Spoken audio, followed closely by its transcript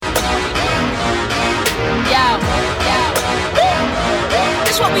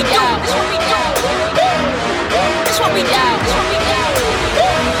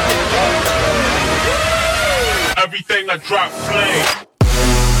everything I drop flame.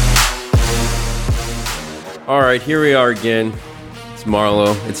 All right, here we are again. It's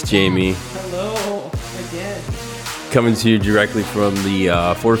Marlo. It's Jamie. Hello again. Coming to you directly from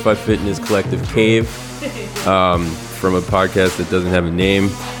the Fortify Fitness Collective Cave, from a podcast that doesn't have a name.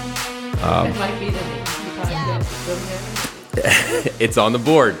 That might be the name of the podcast. Doesn't have It's on the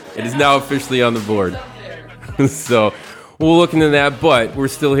board. It is now officially on the board. So we'll look into that, but we're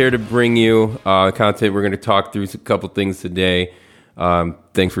still here to bring you content. We're going to talk through a couple things today.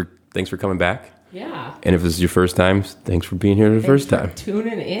 Thanks for coming back. Yeah. And if this is your first time, thanks for being here the first time.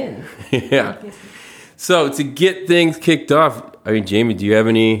 Tuning in. Yeah. So to get things kicked off, I mean, Jamie, do you have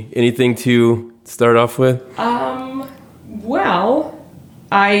anything to start off with? Well,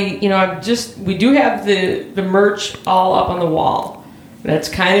 we do have the merch all up on the wall. That's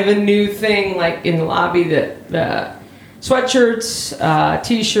kind of a new thing, like in the lobby, that the sweatshirts,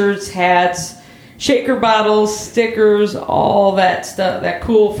 t-shirts, hats, shaker bottles, stickers, all that stuff, that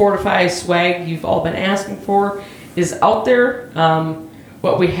cool Fortify swag you've all been asking for is out there.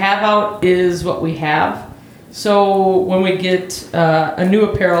 What we have out is what we have. So when we get a new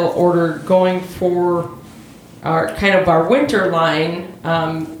apparel order going for our winter line,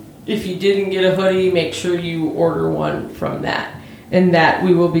 if you didn't get a hoodie, make sure you order one from that. And that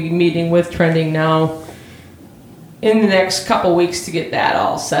we will be meeting with Trending Now in the next couple weeks to get that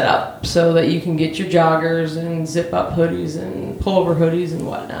all set up so that you can get your joggers and zip up hoodies and pullover hoodies and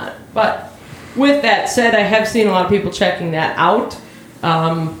whatnot. But with that said, I have seen a lot of people checking that out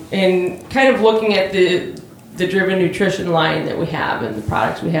and kind of looking at the Driven Nutrition line that we have and the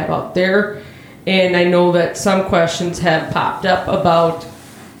products we have out there. And I know that some questions have popped up about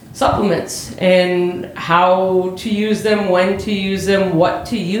supplements and how to use them, when to use them, what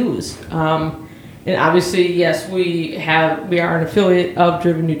to use. And obviously, yes, we are an affiliate of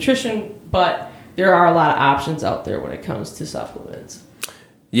Driven Nutrition, but there are a lot of options out there when it comes to supplements.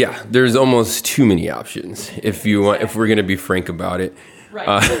 Yeah, there's almost too many options if we're going to be frank about it. Right.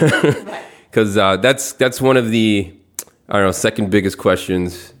 Right. Because that's one of the, second biggest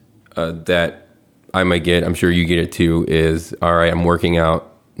questions that I might get. I'm sure you get it too. Is, all right, I'm working out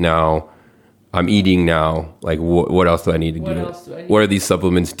now. I'm eating now. Like, what else do I need to do? What do these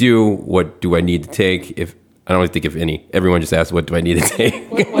supplements do? What do I need to take? I don't think if any. Everyone just asks, what do I need to take?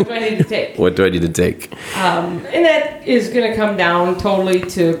 What do I need to take? What do I need to take? And that is going to come down totally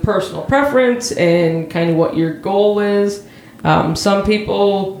to personal preference and kind of what your goal is. Some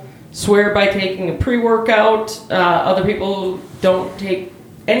people swear by taking a pre-workout. Other people don't take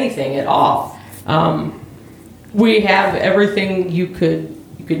anything at all. We have everything you could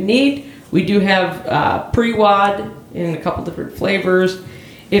need. We do have pre-WOD in a couple different flavors.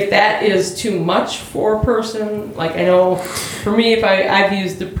 If that is too much for a person, like I know for me, if I've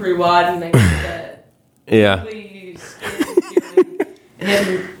used the pre-WOD and I get that, yeah,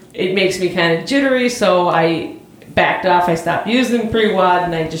 and it makes me kind of jittery, so I backed off. I stopped using pre-WOD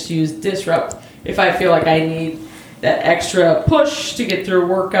and I just use Disrupt if I feel like I need that extra push to get through a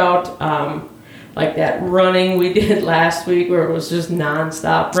workout. Like that running we did last week where it was just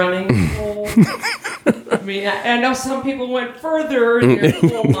nonstop running. I mean, I know some people went further in their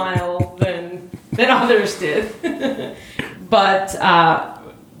full mile than others did. But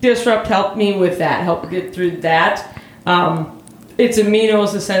Disrupt helped me with that, helped get through that. It's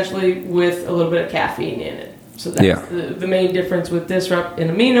aminos essentially with a little bit of caffeine in it. So that's the main difference with Disrupt and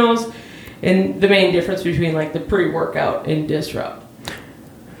aminos, and the main difference between like the pre-workout and Disrupt.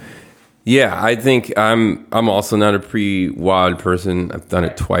 Yeah, I think I'm also not a pre-WOD person. I've done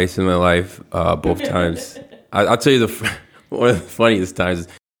it twice in my life, both times. I'll tell you one of the funniest times.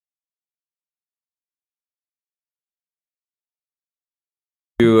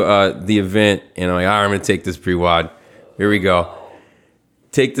 To the event, and I'm like, I'm going to take this pre-WOD. Here we go.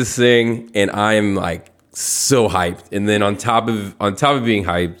 Take this thing, and I am like so hyped. And then on top of being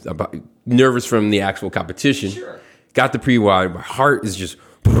hyped, I'm nervous from the actual competition. Sure. Got the pre-WOD. My heart is just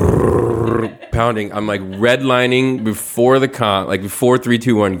pounding. I'm like redlining before the comp, like before 3,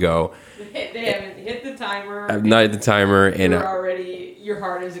 2, 1, go. They haven't hit the timer. I've not hit the timer, and your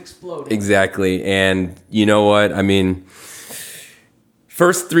heart is exploding. Exactly. And you know what? I mean,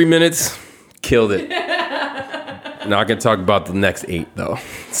 first 3 minutes, killed it. Not gonna talk about the next 8 though.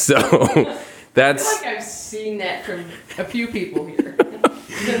 So that's. I feel like I've seen that from a few people here.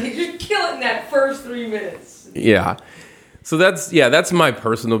 They just kill it in that first 3 minutes. Yeah. So that's my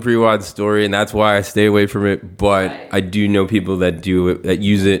personal pre-WOD story, and that's why I stay away from it. But right. I do know people that do it, that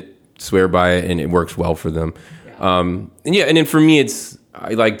use it, swear by it, and it works well for them. Yeah. And then for me,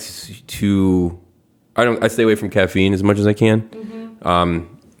 I like to I stay away from caffeine as much as I can. Mm-hmm.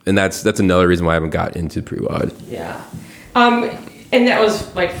 and that's another reason why I haven't got into pre-wad. Yeah. And that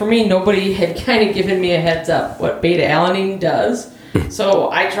was like, for me, nobody had kind of given me a heads up what beta alanine does.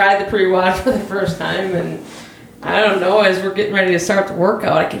 So I tried the pre-wad for the first time, and I don't know, as we're getting ready to start the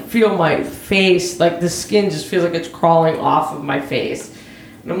workout, I can feel my face, like the skin just feels like it's crawling off of my face.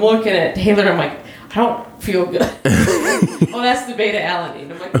 And I'm looking at Taylor, I'm like, I don't feel good. Well, that's the beta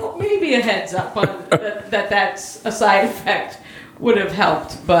alanine. I'm like, well, maybe a heads up on that's a side effect would have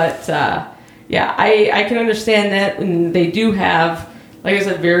helped. But yeah, I can understand that. And they do have, like I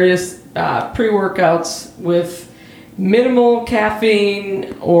said, various pre-workouts with minimal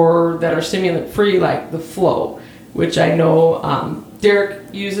caffeine or that are stimulant free, like the Flow, which I know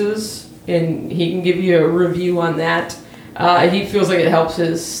Derek uses, and he can give you a review on that. He feels like it helps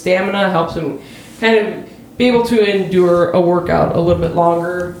his stamina, helps him kind of be able to endure a workout a little bit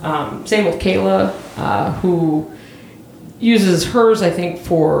longer. Same with Kayla, who uses hers, I think,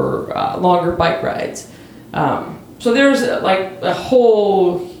 for longer bike rides. So there's like a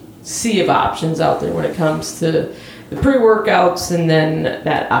whole sea of options out there when it comes to the pre-workouts, and then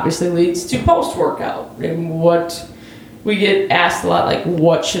that obviously leads to post-workout. And what we get asked a lot, like,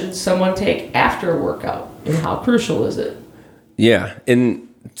 what should someone take after a workout, and how crucial is it? Yeah, and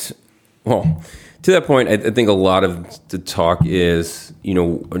well, to that point, I think a lot of the talk is, you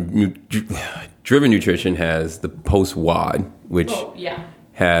know, Driven Nutrition has the post-WOD, which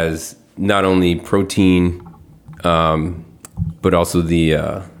has not only protein, but also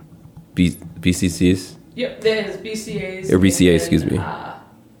the BCCs. Yep, there's BCAs. Or BCA, excuse me. A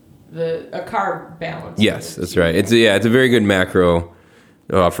carb balance. Yes, that's right. It's a very good macro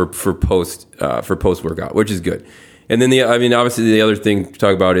for post workout, which is good. And then obviously the other thing to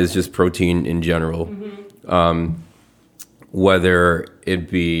talk about is just protein in general. Mm-hmm. Whether it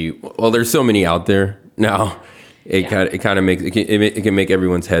be, well, there's so many out there now. It kind of makes it can make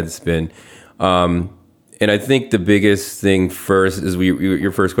everyone's head spin. And I think the biggest thing first is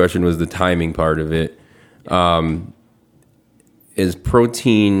your first question was the timing part of it. Is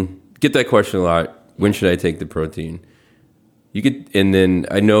protein, get that question a lot. When should I take the protein? You could, and then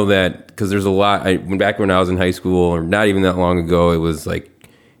I know that because there's a lot. Back when I was in high school, or not even that long ago, it was like,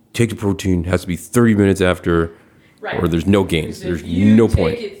 take the protein. It has to be 30 minutes after, or there's no gains. There's no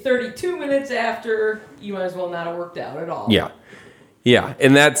point. Take it 32 minutes after, you might as well not have worked out at all. Yeah,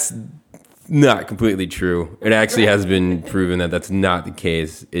 and that's not completely true. It actually has been proven that that's not the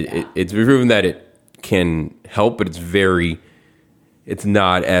case. It's been proven that it can help, but it's very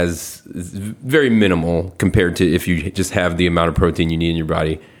minimal compared to if you just have the amount of protein you need in your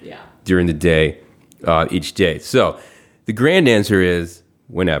body during the day, each day. So the grand answer is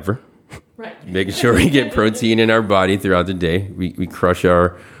whenever. Right. Making sure we get protein in our body throughout the day. We crush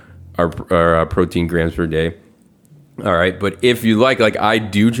our protein grams per day. All right, but if you like I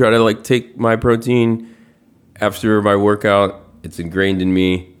do try to take my protein after my workout. It's ingrained in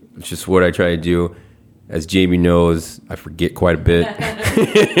me. It's just what I try to do. As Jamie knows, I forget quite a bit.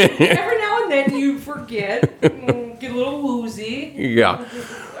 Every now and then you forget, get a little woozy. Yeah,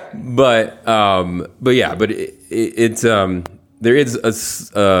 but it's there is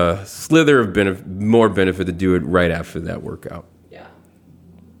a slither of more benefit to do it right after that workout. Yeah.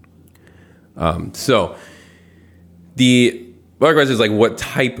 So the other question is what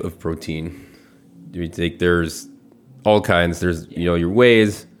type of protein do you take? There's all kinds. There's your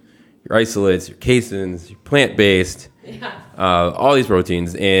wheys, your isolates, your caseins, your plant-based, all these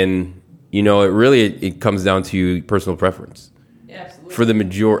proteins, and it comes down to personal preference. Yeah, absolutely. For the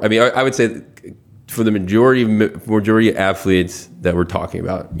majority, I would say for the majority of athletes that we're talking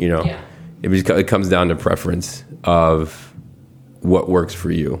about, it comes down to preference of what works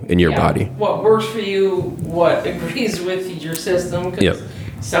for you in your body. What works for you, what agrees with your system. Because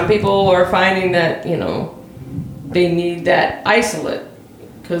some people are finding that, they need that isolate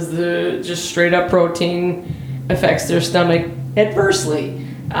because the just straight up protein affects their stomach adversely.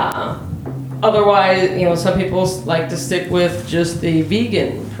 Otherwise, some people like to stick with just the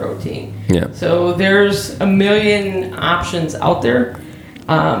vegan protein. Yeah. So there's a million options out there.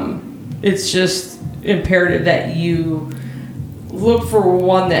 It's just imperative that you look for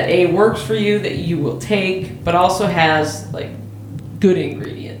one that works for you, that you will take, but also has good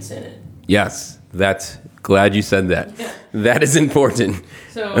ingredients in it. Yes, that's glad you said that. Yeah. That is important.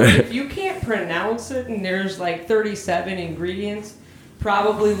 So if you can't pronounce it and there's 37 ingredients,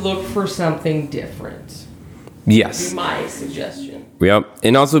 probably look for something different. Yes. Would be my suggestion. Yep.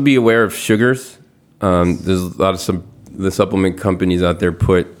 And also be aware of sugars. There's a lot of the supplement companies out there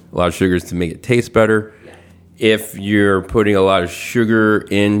put a lot of sugars to make it taste better. Yeah. if you're putting a lot of sugar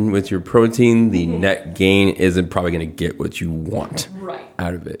in with your protein, the net gain isn't probably going to get what you want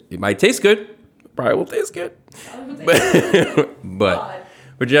out of it. It might taste good. Probably will taste good.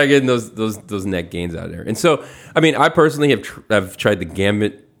 But you're not getting those net gains out of there. And so, I mean, I personally have tried the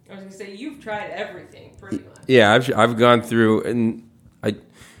gambit. I was going to say, you've tried everything pretty much. Yeah, I've gone through, and I don't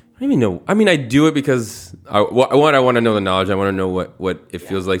even know. I mean, I do it because I want to know the knowledge. I want to know what it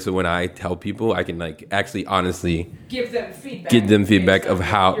feels like. So when I tell people, I can like actually honestly give them feedback of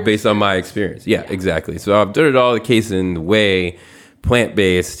how based on my experience. Yeah, exactly. So I've done it all. The casein, whey, plant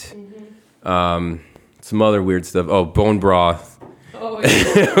based, some other weird stuff. Oh, bone broth. Oh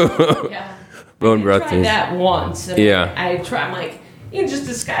yeah. Bone broth. I tried that once. And I tried. I'm like, just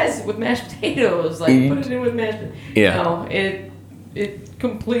disguise it with mashed potatoes. Like put it in with mashed potatoes. Yeah. No, it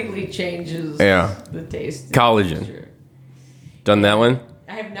completely changes the taste. Collagen. Sure. Done that one?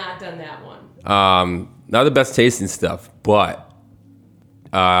 I have not done that one. Not the best tasting stuff, but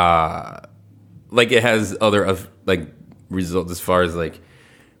like it has other like results as far as like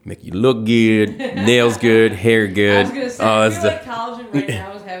make you look good, nails good, hair good. I was gonna say, I feel like collagen right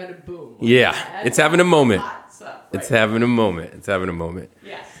now is having a boom. Yeah, it's having a moment. It's having a moment.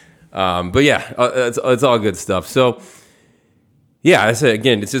 Yes. But yeah, it's all good stuff. So. Yeah, I said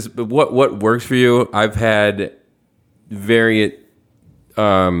again, it's just what works for you. I've had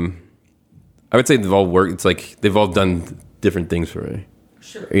I would say they've all worked. It's like they've all done different things for me.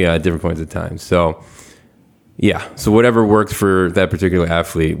 Sure. Yeah, at different points of time. So, yeah. So whatever works for that particular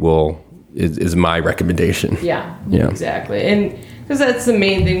athlete is my recommendation. Yeah. Yeah. Exactly. And because that's the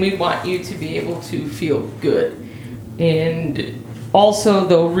main thing, we want you to be able to feel good, and also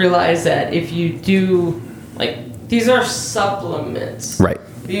though realize that if you do like. These are supplements. Right.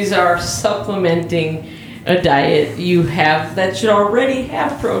 These are supplementing a diet you have that should already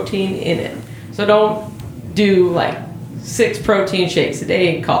have protein in it. So don't do like 6 protein shakes a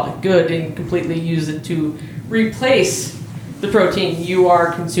day and call it good and completely use it to replace the protein you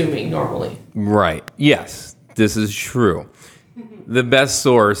are consuming normally. Right. Yes, this is true. The best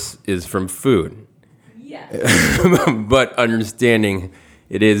source is from food. Yes. But understanding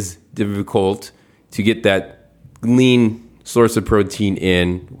it is difficult to get that lean source of protein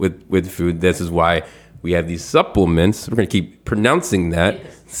in with food. This is why we have these supplements. We're going to keep pronouncing that.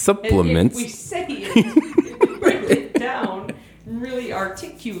 Yes. Supplements. And if we say it, break it down, really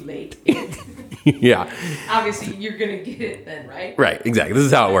articulate it. Yeah. Obviously, you're going to get it then, right? Right, exactly. This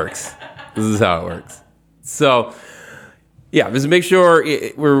is how it works. So, yeah, just make sure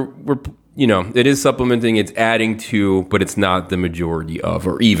we're it is supplementing, it's adding to, but it's not the majority of,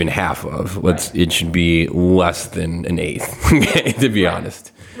 or even half of. It should be less than an eighth, to be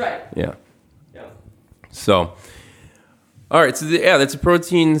honest. Right. Yeah. So, all right. So that's the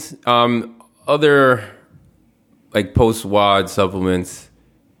proteins. Other like post-WOD supplements.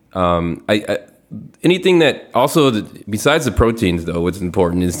 Anything that also besides the proteins though, what's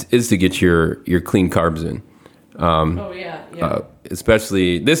important is to get your clean carbs in.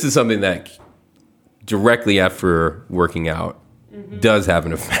 Especially, this is something that directly after working out does have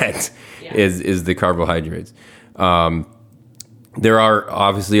an effect. Yeah. Is the carbohydrates. There are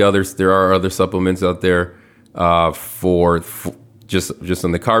obviously other supplements out there for just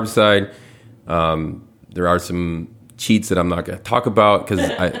on the carb side. There are some cheats that I'm not going to talk about because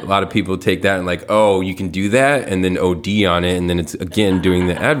a lot of people take that and like, oh, you can do that and then OD on it, and then it's again doing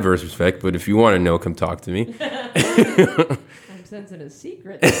the adverse effect. But if you want to know, come talk to me. I'm sensing a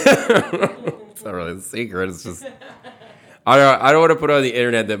secret. It's not really a secret. It's just I don't want to put on the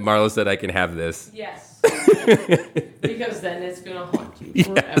internet that Marlo said I can have this. Yes, because then it's going to haunt you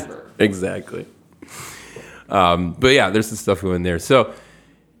forever. Yes, exactly. But yeah, there's some stuff going there. So.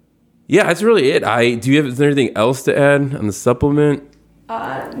 Yeah, that's really it. Is there anything else to add on the supplement?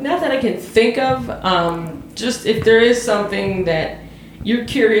 Not that I can think of. Just if there is something that you're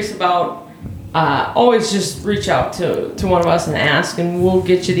curious about, always just reach out to one of us and ask, and we'll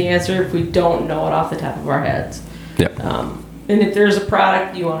get you the answer if we don't know it off the top of our heads. Yeah. And if there's a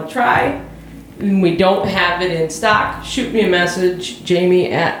product you want to try and we don't have it in stock, shoot me a message,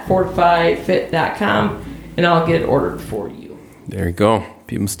 jamie@fortifyfit.com, and I'll get it ordered for you. There you go.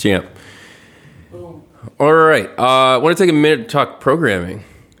 People's champ. Boom. All right. I want to take a minute to talk programming,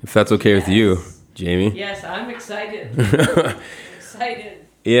 if that's okay with you, Jamie. Yes, I'm excited.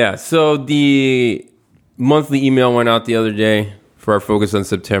 Yeah. So the monthly email went out the other day for our focus on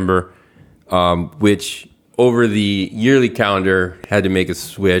September, which over the yearly calendar had to make a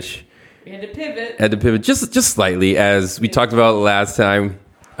switch. We had to pivot. Just slightly, as we talked about last time.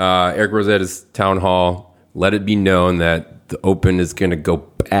 Eric Rosetta's town hall let it be known that the Open is going to go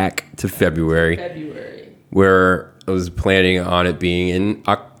back to February. where I was planning on it being in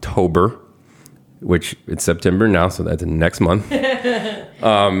October, which it's September now, so that's next month.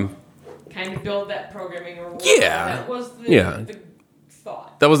 Kind of build that programming. Or Yeah. That was the, the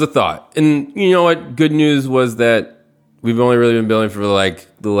thought. That was the thought. And you know what? Good news was that we've only really been building for like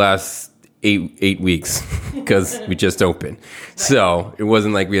the last eight weeks because we just opened. Right. So it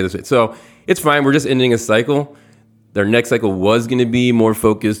wasn't like we had this. So it's fine. We're just ending a cycle. Our next cycle was going to be more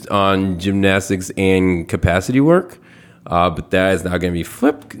focused on gymnastics and capacity work. But that is now going to be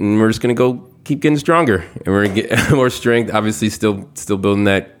flipped. And we're just going to go keep getting stronger. And we're going to get more strength. Obviously, still building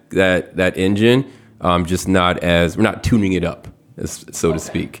that engine. Just not as, we're not tuning it up, so to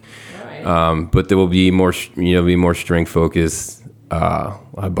speak. Right. But there will be more, more strength focused,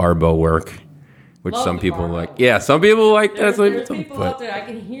 barbell work, which Love some people barbell. like. Yeah, some people like that. There's people out there, I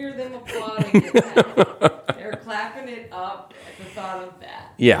can hear them applauding it now. They're clapping it up at the thought of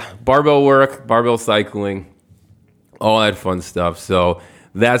that. Yeah, barbell work, barbell cycling, all that fun stuff. So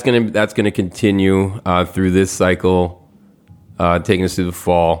that's gonna continue through this cycle, taking us through the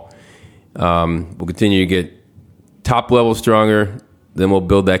fall. We'll continue to get top level stronger. Then we'll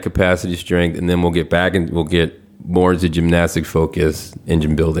build that capacity strength, and then we'll get back and we'll get more into gymnastic focus,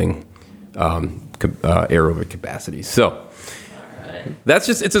 engine building, aerobic capacity. So that's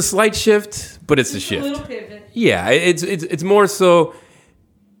it's a slight shift, but it's a shift. A little pivot. Yeah, it's more so.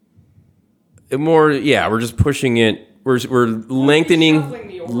 We're just pushing it. We're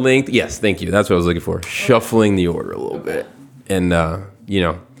lengthening length. Yes, thank you. That's what I was looking for. Shuffling the order a little bit, and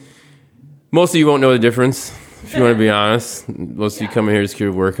most of you won't know the difference. If you want to be honest, most of you come in here to secure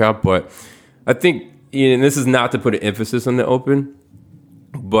a workout, but I think, and this is not to put an emphasis on the open,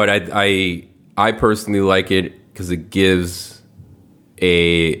 but I personally like it because it gives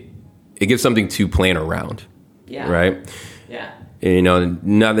something to plan around. Yeah. Right. Yeah. And,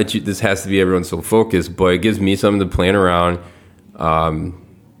 not that this has to be everyone's sole focus, but it gives me something to plan around. And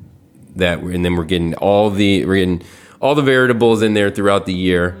then we're getting all the variables in there throughout the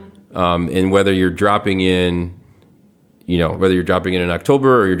year. And whether you're dropping in, in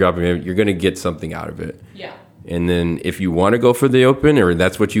October or you're going to get something out of it. Yeah. And then if you want to go for the open or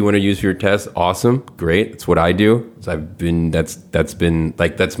that's what you want to use for your test, awesome, great. That's what I do. So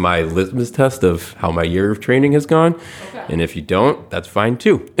that's my litmus test of how my year of training has gone. Okay. And if you don't, that's fine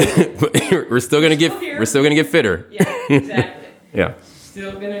too. we're still going to get fitter. Yeah, exactly. Yeah.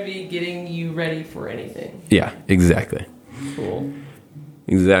 Still going to be getting you ready for anything. Yeah, exactly. Cool.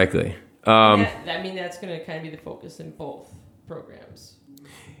 Exactly. That's going to kind of be the focus in both programs.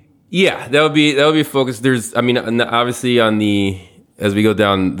 Yeah, that would be a focus. Obviously as we go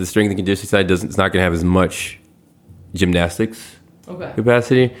down the strength and conditioning side, it's not going to have as much gymnastics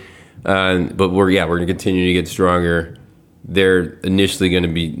capacity. But we're going to continue to get stronger. They're initially going to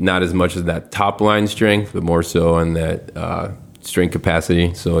be not as much as that top line strength, but more so on that strength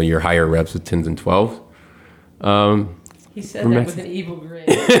capacity. So your higher reps with 10s and 12s. He said that with an evil grin.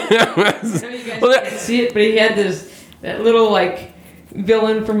 I know you guys can't see it, but he had that little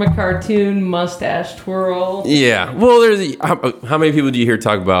villain from a cartoon mustache twirl. Yeah. Well, how many people do you hear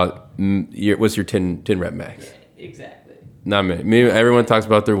talk about what's your 10 rep max? Yeah, exactly. Not many. Maybe everyone talks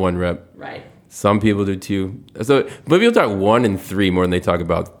about their 1 rep. Right. Some people do 2. So, but people talk 1 and 3 more than they talk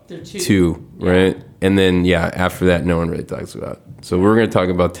about their 2, right? Yeah. And then after that, no one really talks about. So we're going to talk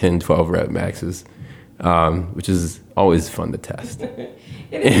about 10, 12 rep maxes. Which is always fun to test. It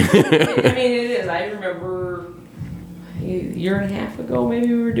is. I remember a year and a half ago,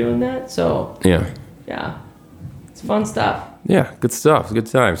 maybe we were doing that. So yeah, it's fun stuff. Yeah, good stuff. It's a good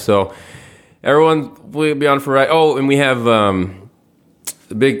time. So everyone will be on for right. Oh, and we have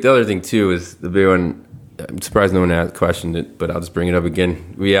the other thing too is the big one. I'm surprised no one questioned it, but I'll just bring it up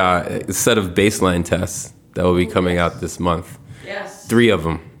again. We a set of baseline tests that will be coming out this month. Yes, 3 of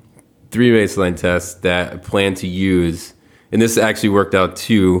them. 3 baseline tests that I plan to use. And this actually worked out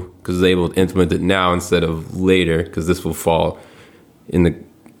too, because I was able to implement it now instead of later, because this will fall in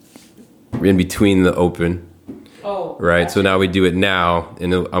between the open. Oh, right. Gotcha. So now we do it now,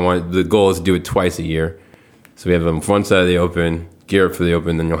 and the goal is to do it twice a year. So we have on one side of the open, gear up for the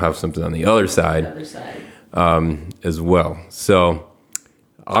open, then you'll have something on the other side. As well. So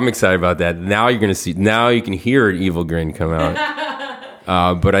I'm excited about that. Now you're going to see. Now you can hear an evil grin come out.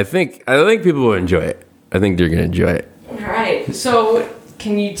 But I think people will enjoy it. I think they're going to enjoy it. All right. So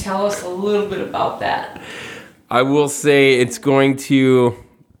can you tell us a little bit about that? I will say it's going to,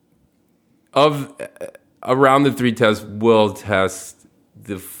 around the 3 tests, we'll test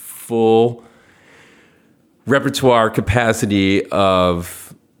the full repertoire capacity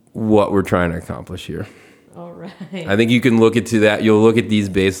of what we're trying to accomplish here. All right. I think you can look into that. You'll look at these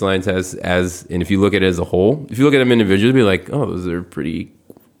baselines and if you look at it as a whole, if you look at them individually, you'll be like, oh, those are pretty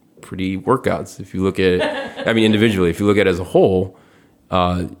workouts. If you look at it, individually, if you look at it as a whole,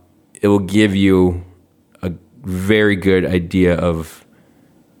 it will give you a very good idea of,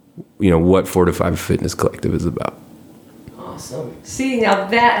 what 4 to 5 Fitness Collective is about. Awesome. See, now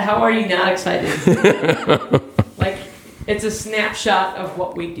how are you not excited? Like, it's a snapshot of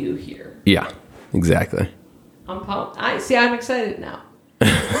what we do here. Yeah, exactly. I'm pumped. I'm excited now.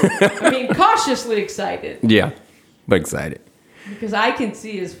 Cautiously excited. Yeah, but excited. Because I can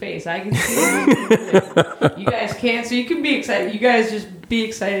see his face. I can see him. You guys can't, so you can be excited. You guys just be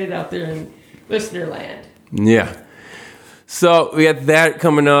excited out there in listener land. Yeah. So we got that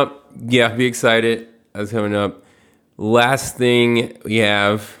coming up. Yeah, be excited. That's coming up. Last thing we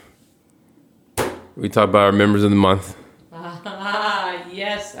talk about our members of the month.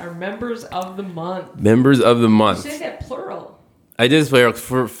 Yes, our members of the month. Members of the month. You said that plural. I did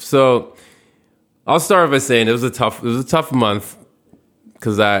plural. So I'll start by saying it was a tough month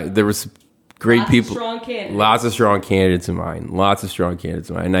because there was great people. Lots of strong candidates of mine.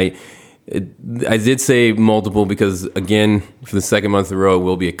 And I did say multiple because, again, for the second month in a row, it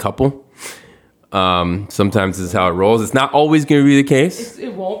will be a couple. Sometimes this is how it rolls. It's not always going to be the case.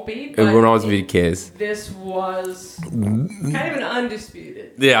 It won't be. It won't always be the case. This was kind of an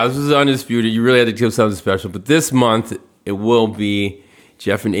undisputed. Yeah, this was undisputed. You really had to give something special. But this month, it will be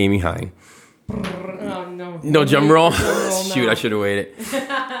Jeff and Amy Hine. Oh, no. No drum roll? Shoot, I should have waited.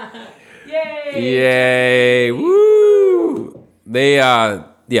 Yay! Woo! They've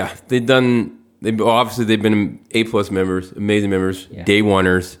been A+ members, amazing members, day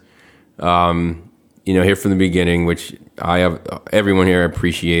oneers. Here from the beginning, which everyone here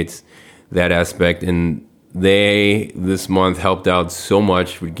appreciates that aspect. And they, this month, helped out so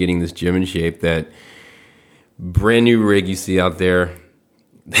much with getting this gym in shape. That brand new rig you see out there,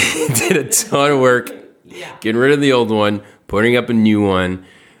 they did a ton of work getting rid of the old one, putting up a new one.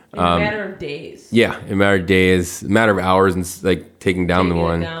 In a matter of days. Yeah, in a matter of days, a matter of hours, and like taking down the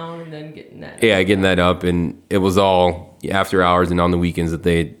one. Down and then getting that. Yeah, getting that up, and it was all after hours and on the weekends that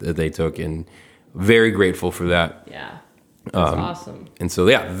they took, and very grateful for that. Yeah, that's awesome. And so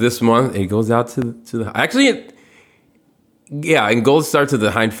this month it goes out to the and gold star to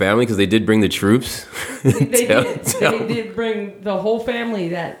the Hine family because they did bring the troops. They did bring the whole family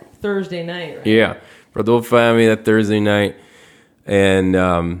that Thursday night. Right? Yeah, for the whole family that Thursday night, and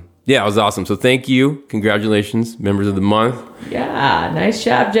it was awesome. So thank you, congratulations, members of the month. Yeah, nice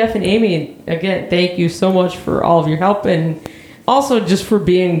job, Jeff and Amy. Again, thank you so much for all of your help and also just for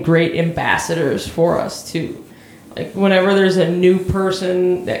being great ambassadors for us too. Like whenever there's a new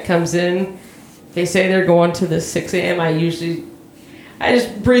person that comes in, they say they're going to the 6 a.m. I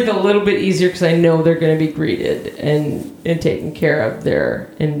just breathe a little bit easier because I know they're going to be greeted and taken care of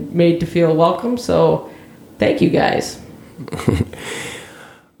there and made to feel welcome. So thank you guys.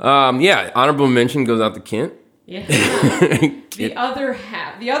 Honorable mention goes out to Kent. Yeah. The other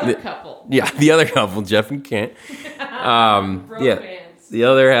couple. Yeah, the other couple, Jeff and Kent. Romance. The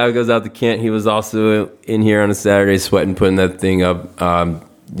other half goes out to Kent. He was also in here on a Saturday sweating, putting that thing up,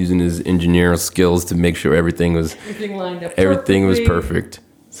 using his engineering skills to make sure everything lined up. Everything was perfect.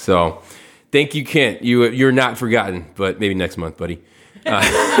 So, thank you, Kent. You're not forgotten, but maybe next month, buddy. Maybe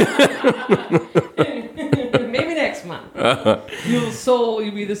next month.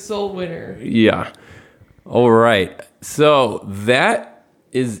 You'll be the sole winner. Yeah. All right. So that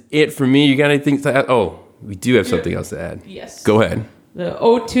is it for me. You got anything to add? Oh, we do have something else to add. Yes. Go ahead. The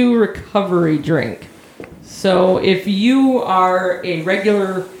O2 recovery drink. So if you are a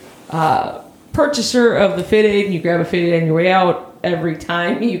regular purchaser of the Fit Aid and you grab a Fit Aid on your way out every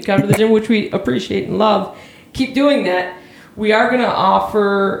time you come to the gym, which we appreciate and love, keep doing that. We are going to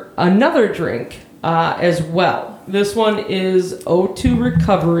offer another drink as well. This one is O2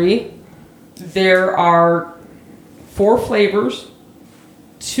 Recovery. There are 4 flavors.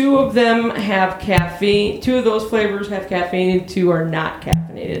 2 of them have caffeine. 2 of those flavors have caffeine and 2 are not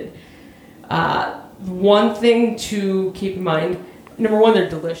caffeinated. One thing to keep in mind, number 1, they're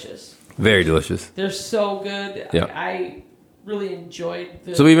delicious. Very delicious. They're so good. Yeah. I really enjoyed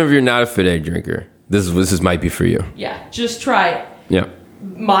the... So even if you're not a Fit Aid drinker, this might be for you. Yeah, just try it. Yeah.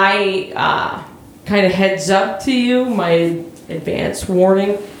 My kind of heads up to you, my advance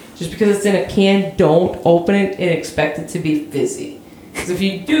warning, just because it's in a can, don't open it and expect it to be fizzy. Because if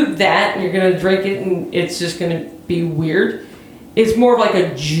you do that, you're going to drink it and it's just going to be weird. It's more of like I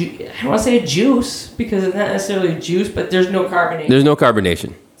don't want to say a juice, because it's not necessarily juice, but there's no carbonation. There's no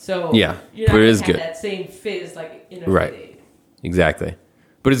carbonation. So yeah, you're not but it going is to have good. that same fizz like in a right. Fit Aid. Exactly.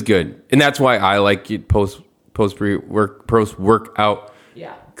 but it's good, and that's why I like it post workout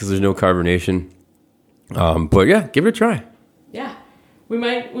Yeah. because there's no carbonation. But yeah, give it a try. Yeah. We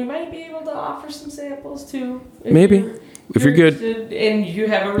might be able to offer some samples too. Maybe. If you're good. And you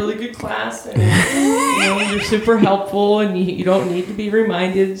have a really good class and you're super helpful and you don't need to be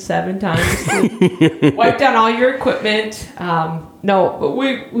reminded 7 times to wipe down all your equipment. No, but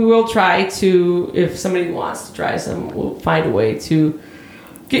we will try to, if somebody wants to try some, we'll find a way to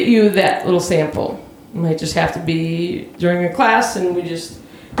get you that little sample. It might just have to be during a class and we just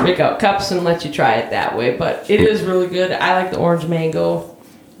pick out cups and let you try it that way. But it is really good. I like the orange mango.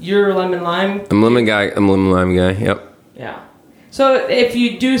 You're lemon lime. I'm a lemon lime guy. Yep. Yeah. So if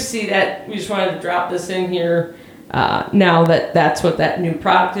you do see that, we just wanted to drop this in here. Now that's what that new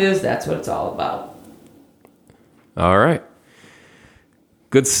product is. That's what it's all about. All right.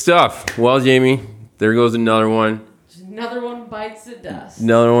 Good stuff. Well, Jamie, there goes another one. Just another one bites the dust.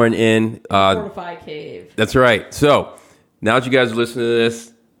 Another one in. Fortify Cave. That's right. So now that you guys are listening to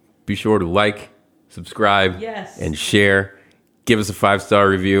this, be sure to like, subscribe, Yes. and share. Give us a 5-star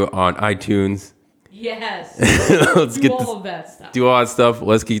review on iTunes. Yes. Let's Do get all this, of that stuff. do all that stuff.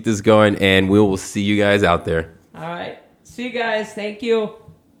 Let's keep this going, and we will see you guys out there. All right. See you guys. Thank you.